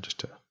enter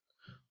just to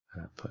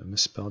put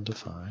misspelled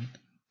define.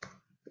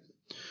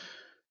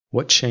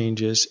 What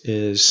changes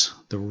is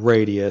the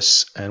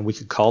radius, and we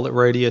could call it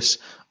radius,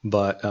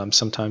 but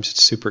sometimes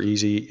it's super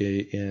easy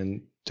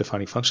in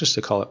defining functions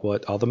to call it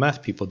what all the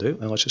math people do,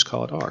 and let's just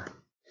call it r.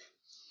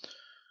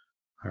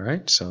 All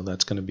right, so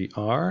that's going to be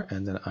r,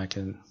 and then I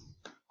can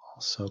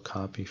also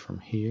copy from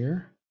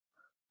here,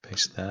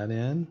 paste that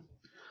in.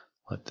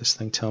 Let this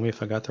thing tell me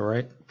if I got the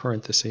right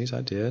parentheses.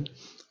 I did.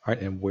 All right,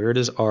 and where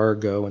does R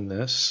go in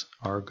this?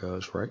 R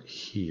goes right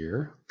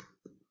here.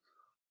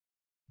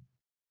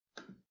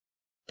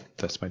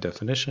 That's my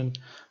definition.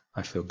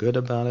 I feel good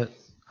about it.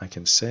 I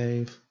can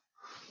save.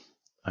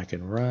 I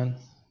can run.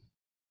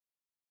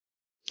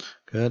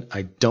 Good.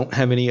 I don't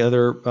have any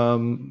other,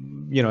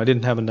 you know, I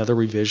didn't have another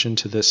revision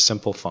to this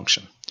simple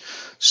function.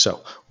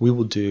 So we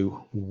will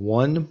do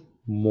one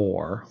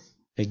more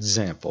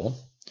example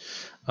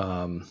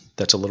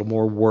that's a little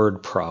more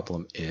word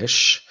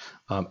problem-ish,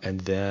 and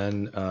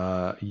then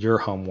your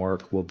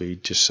homework will be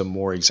just some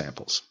more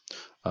examples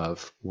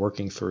of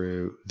working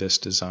through this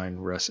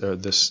design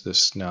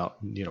this now,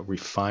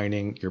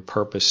 refining your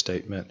purpose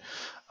statement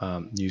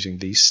using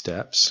these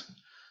steps.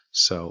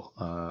 So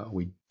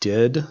we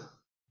did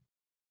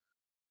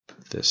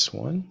this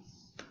one.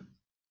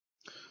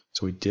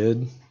 So we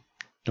did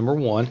number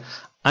 1.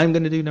 I'm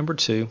going to do number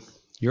 2.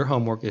 Your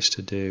homework is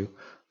to do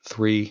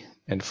 3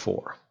 and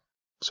 4.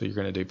 So you're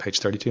going to do page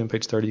 32 and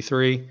page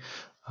 33.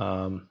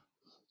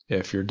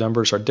 If your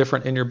numbers are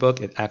different in your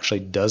book, it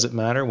actually doesn't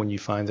matter. When you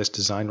find this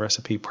design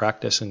recipe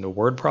practice into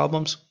word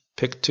problems,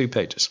 pick 2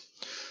 pages.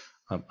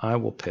 I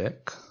will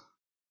pick,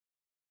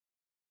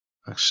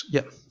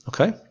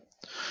 okay.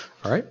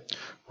 All right,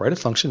 write a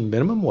function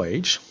minimum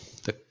wage.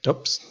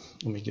 Oops,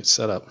 let me get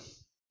set up.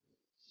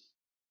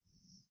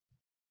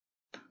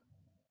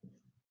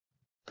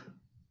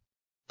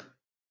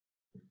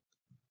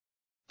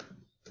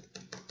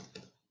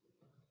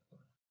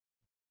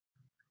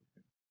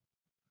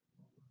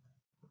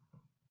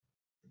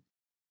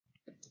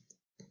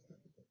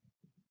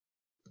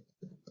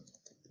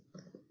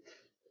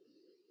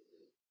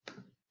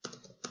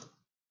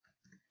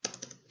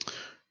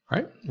 All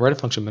right, write a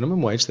function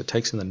minimum wage that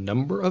takes in the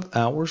number of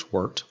hours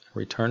worked and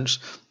returns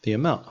the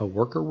amount a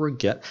worker will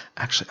get.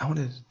 Actually, I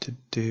wanted to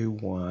do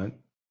one.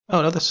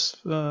 Oh no, this.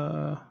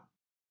 Unless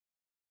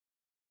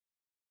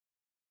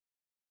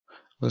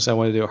I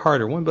want to do a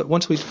harder one, but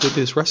once we do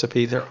this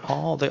recipe, they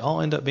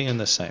all end up being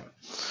the same.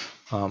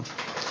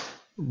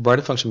 Write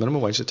a function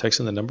minimum wage that takes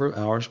in the number of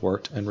hours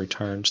worked and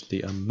returns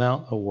the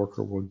amount a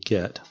worker will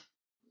get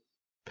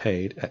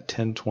paid at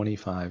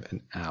 $10.25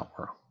 an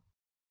hour.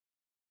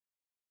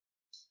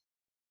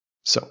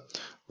 So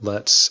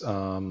let's,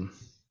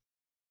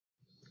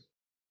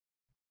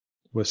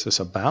 what's this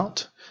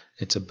about?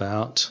 It's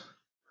about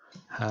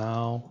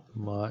how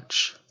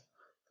much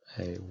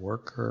a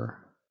worker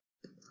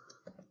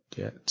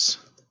gets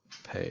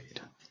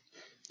paid.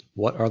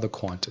 What are the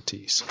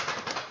quantities?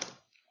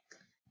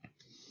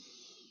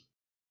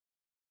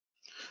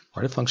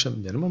 Write a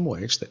function minimum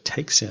wage that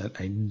takes in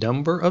a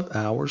number of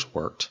hours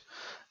worked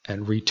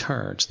and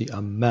returns the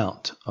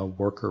amount a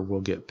worker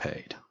will get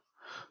paid.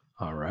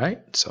 All right,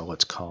 so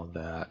let's call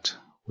that,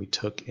 we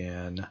took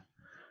in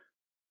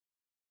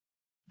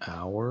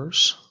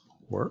hours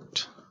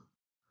worked,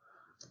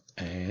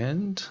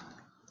 and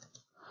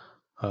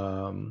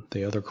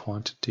the other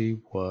quantity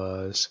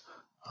was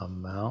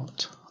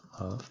amount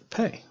of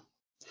pay,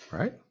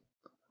 right?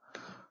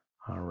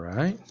 All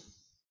right,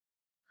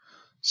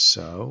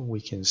 so we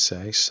can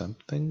say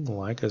something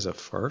like, as a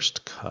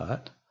first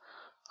cut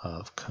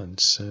of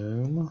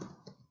consume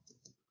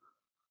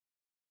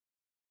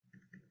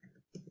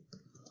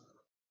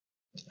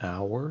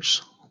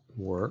hours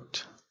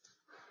worked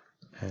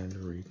and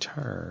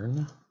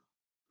return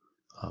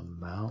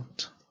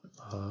amount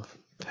of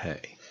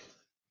pay.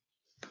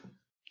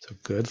 So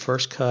good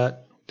first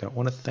cut. Don't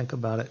want to think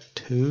about it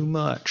too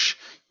much.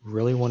 You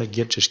really want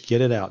to just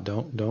get it out.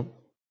 Don't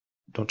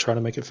try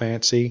to make it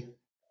fancy.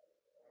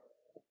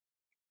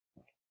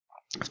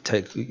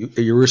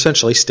 You're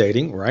essentially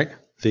stating, right,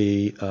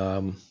 the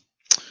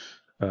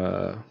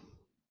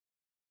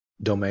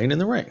domain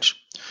and the range.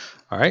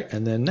 All right,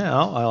 and then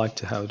now I like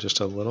to have just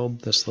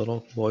this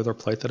little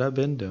boilerplate that I've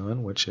been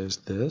doing, which is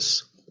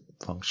this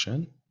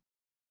function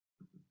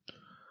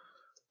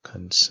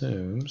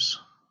consumes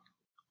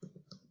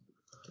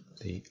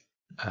the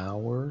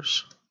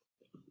hours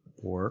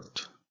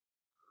worked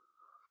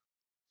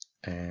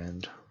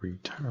and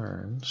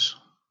returns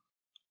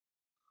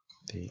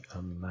the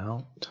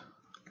amount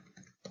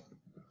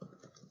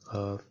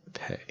of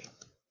pay.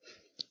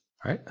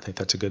 All right, I think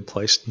that's a good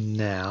place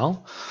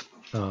now.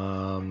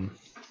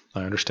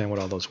 I understand what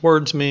all those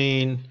words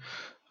mean.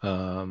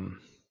 I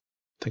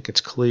think it's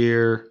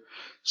clear.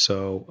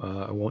 So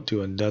I won't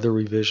do another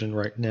revision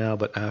right now,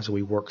 but as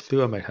we work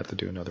through, I might have to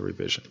do another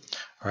revision.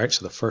 All right,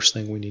 so the first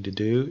thing we need to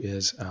do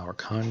is our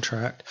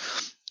contract.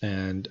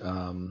 And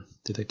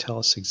did they tell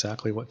us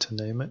exactly what to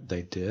name it?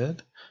 They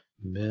did.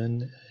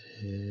 Minimum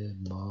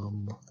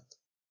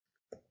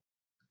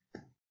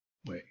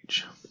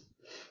wage.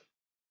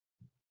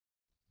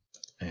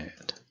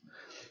 And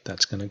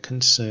that's going to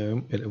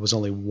consume, it was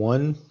only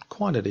one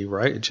quantity,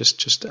 right?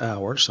 Just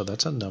hours, so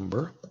that's a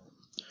number.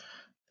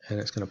 And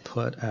it's going to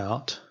put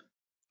out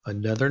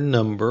another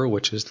number,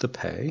 which is the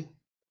pay.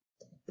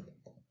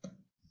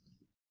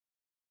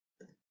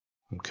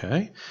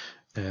 Okay,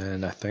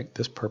 and I think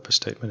this purpose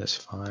statement is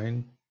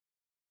fine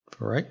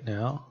for right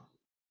now.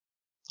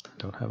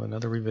 Don't have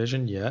another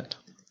revision yet.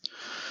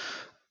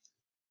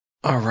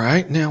 All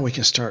right, now we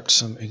can start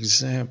some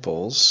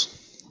examples.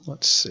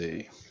 Let's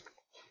see.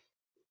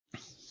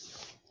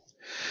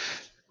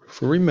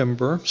 If we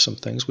remember some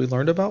things we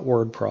learned about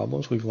word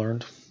problems, we've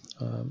learned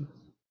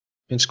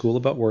in school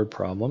about word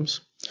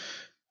problems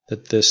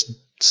that this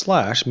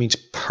slash means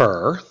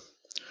per,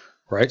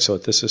 right? So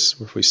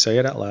if we say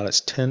it out loud,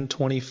 it's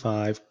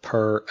 $10.25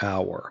 per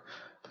hour.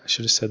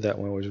 should have said that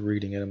when I was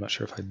reading it. I'm not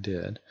sure if I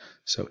did.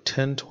 So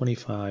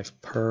 10.25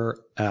 per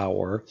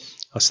hour.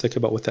 Let's think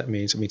about what that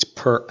means. It means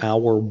per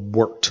hour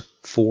worked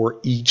for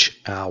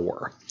each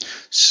hour.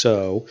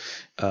 So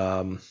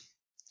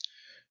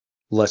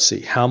let's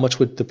see. How much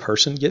would the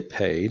person get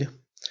paid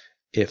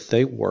if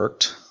they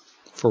worked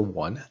for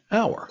 1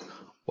 hour?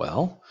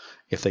 Well,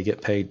 if they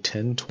get paid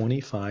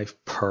 10.25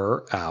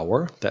 per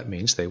hour, that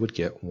means they would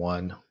get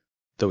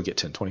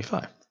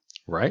 10.25,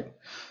 right?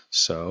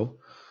 So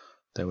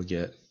they would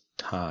get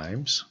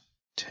times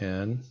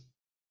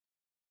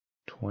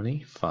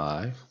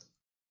 10.25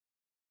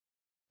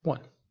 1.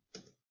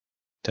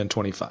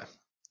 10.25,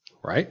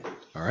 right?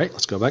 All right,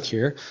 let's go back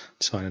here.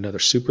 Let's find another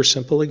super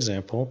simple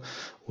example.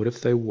 What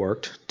if they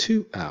worked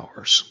 2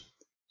 hours?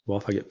 Well,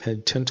 if I get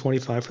paid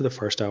 10.25 for the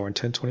first hour and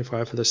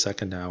 10.25 for the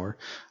second hour,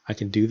 I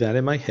can do that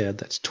in my head.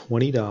 That's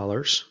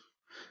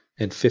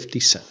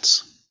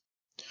 $20.50.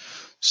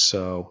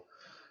 So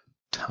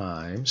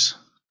times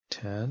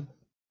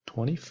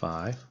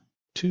 10.25,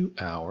 2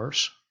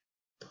 hours,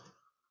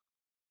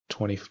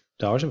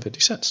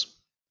 $20.50.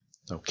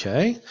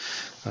 Okay.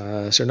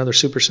 Is there another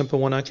super simple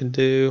one I can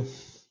do?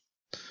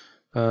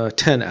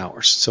 10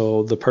 hours.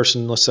 So the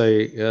person, let's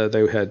say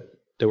they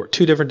worked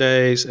 2 different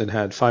days and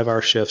had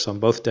 5-hour shifts on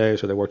both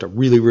days, or they worked a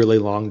really, really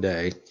long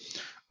day,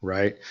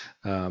 right?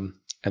 And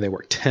they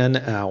worked 10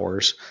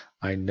 hours.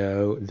 I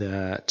know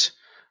that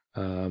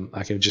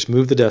I can just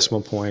move the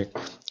decimal point,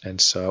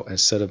 and so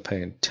instead of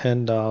paying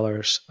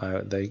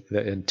 $10,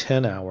 in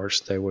 10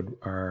 hours they would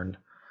earn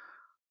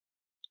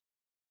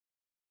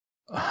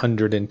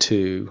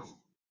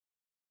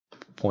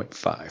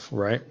 102.5,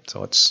 right?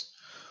 So let's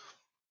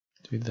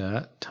do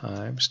that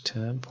times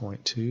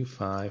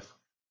 10.25,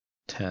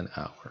 10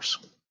 hours,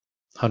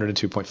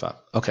 102.5.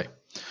 Okay,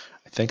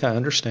 I think I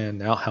understand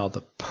now how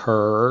the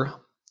per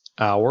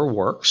hour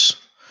works,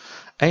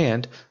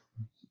 and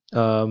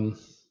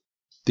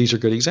these are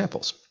good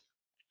examples.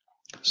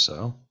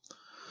 So,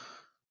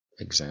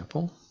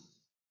 example,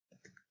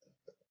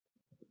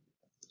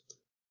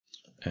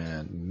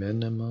 and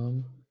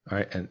minimum. All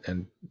right,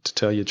 and to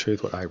tell you the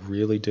truth, what I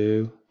really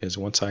do is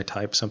once I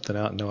type something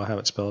out and know I have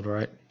it spelled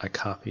right, I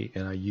copy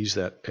and I use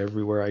that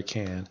everywhere I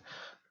can,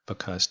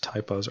 because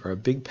typos are a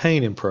big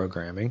pain in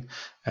programming,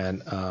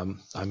 and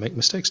I make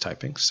mistakes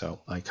typing, so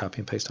I copy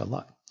and paste a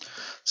lot.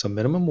 So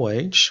minimum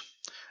wage,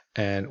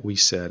 and we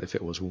said if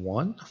it was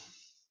 1,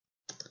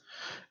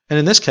 and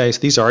in this case,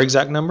 these are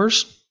exact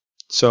numbers,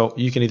 so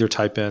you can either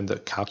type in the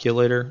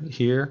calculator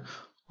here,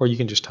 or you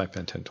can just type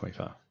in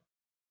 10.25.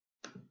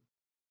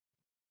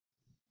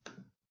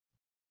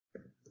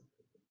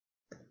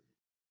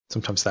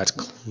 Sometimes that's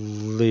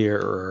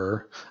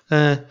clearer.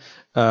 Yeah,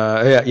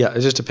 it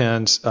just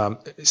depends.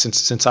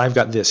 Since I've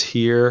got this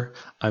here,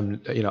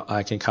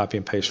 I can copy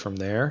and paste from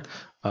there.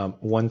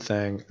 One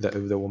thing that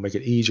will make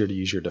it easier to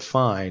use your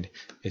define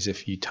is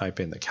if you type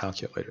in the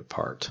calculator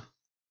part.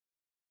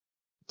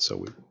 So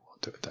we will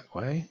do it that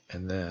way,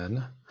 and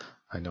then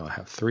I know I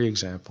have 3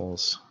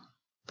 examples,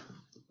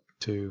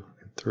 2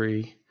 and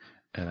 3,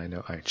 and I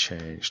know I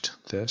changed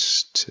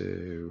this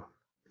to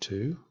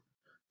 2,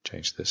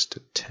 changed this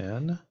to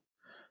 10.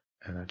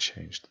 And I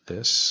changed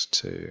this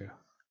to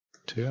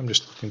 2. I'm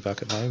just looking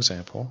back at my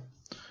example.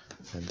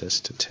 And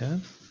this to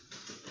 10.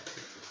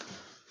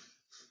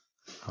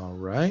 All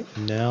right,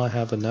 now I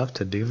have enough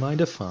to do my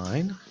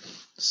define.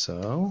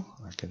 So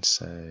I can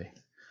say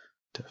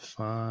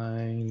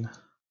define.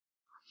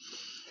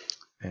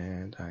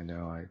 And I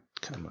know I'm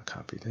going to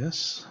copy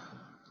this.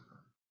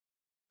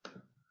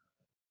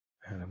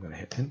 And I'm going to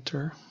hit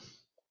enter.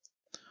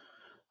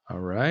 All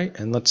right,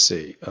 and let's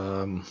see.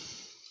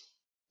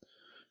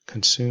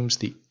 Consumes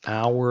the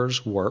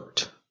hours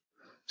worked.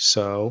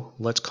 So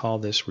let's call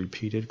this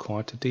repeated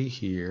quantity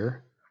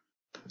here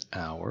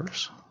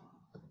hours.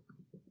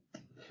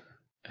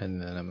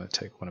 And then I'm going to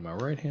take one of my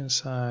right-hand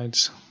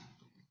sides,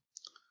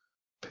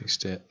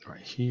 paste it right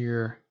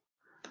here,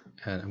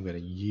 and I'm going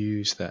to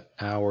use that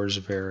hours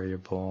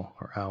variable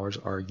or hours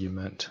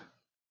argument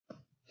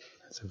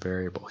as a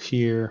variable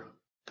here.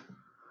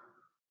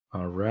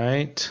 All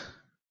right.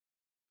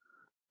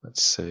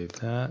 Let's save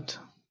that.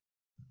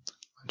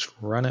 Let's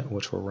run it,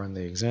 which will run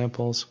the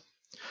examples.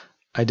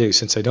 I do,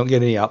 since I don't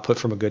get any output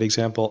from a good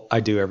example, I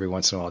do every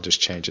once in a while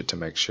just change it to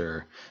make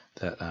sure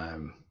that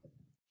I'm,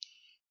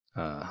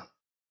 that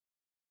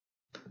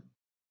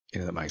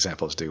my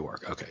examples do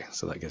work. Okay,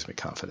 so that gives me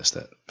confidence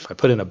that if I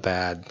put in a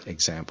bad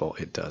example,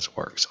 it does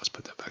work. So let's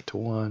put that back to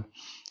 1,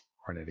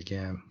 run it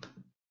again.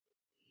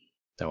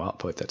 No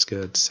output, that's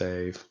good,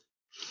 save.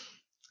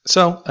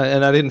 So,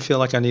 and I didn't feel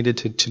like I needed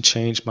to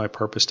change my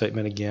purpose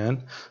statement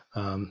again.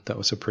 That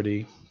was a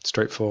pretty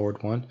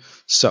straightforward one.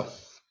 So,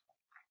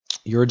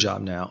 your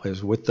job now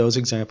is with those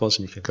examples,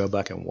 and you can go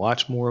back and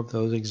watch more of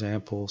those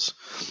examples,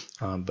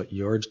 but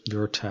your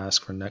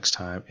task for next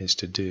time is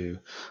to do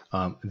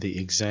the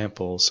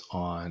examples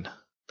on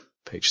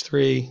page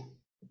 3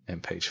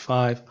 and page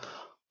 5,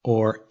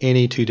 or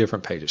any 2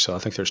 different pages. So I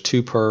think there's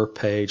 2 per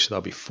page, so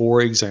there'll be 4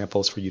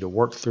 examples for you to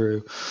work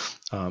through.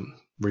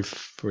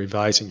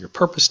 revising your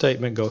purpose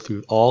statement, go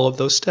through all of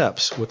those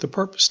steps with the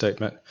purpose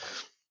statement,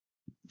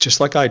 just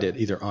like I did,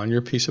 either on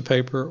your piece of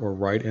paper or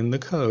right in the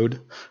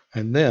code,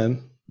 and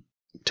then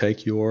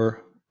take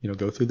your,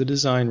 go through the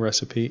design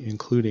recipe,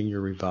 including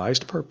your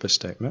revised purpose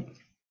statement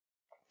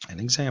and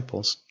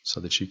examples, so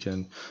that you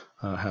can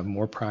have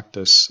more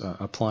practice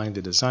applying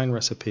the design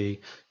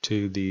recipe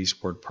to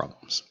these word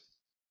problems.